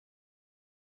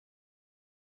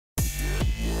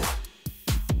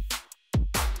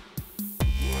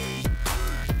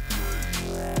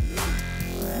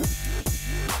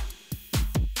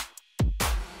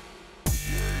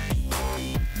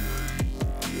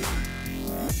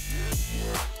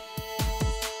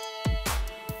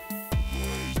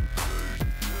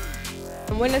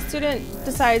When a student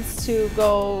decides to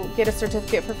go get a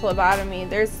certificate for phlebotomy,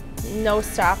 there's no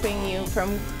stopping you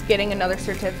from getting another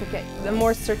certificate. The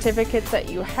more certificates that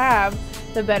you have,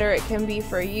 the better it can be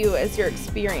for you as your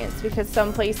experience, because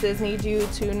some places need you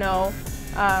to know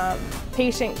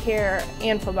patient care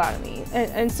and phlebotomy.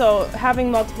 And so having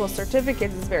multiple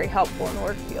certificates is very helpful in the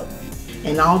work field.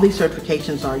 And all these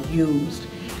certifications are used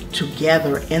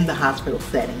together in the hospital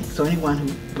setting. So anyone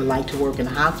who would like to work in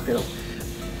a hospital,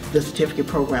 the certificate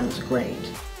program is great.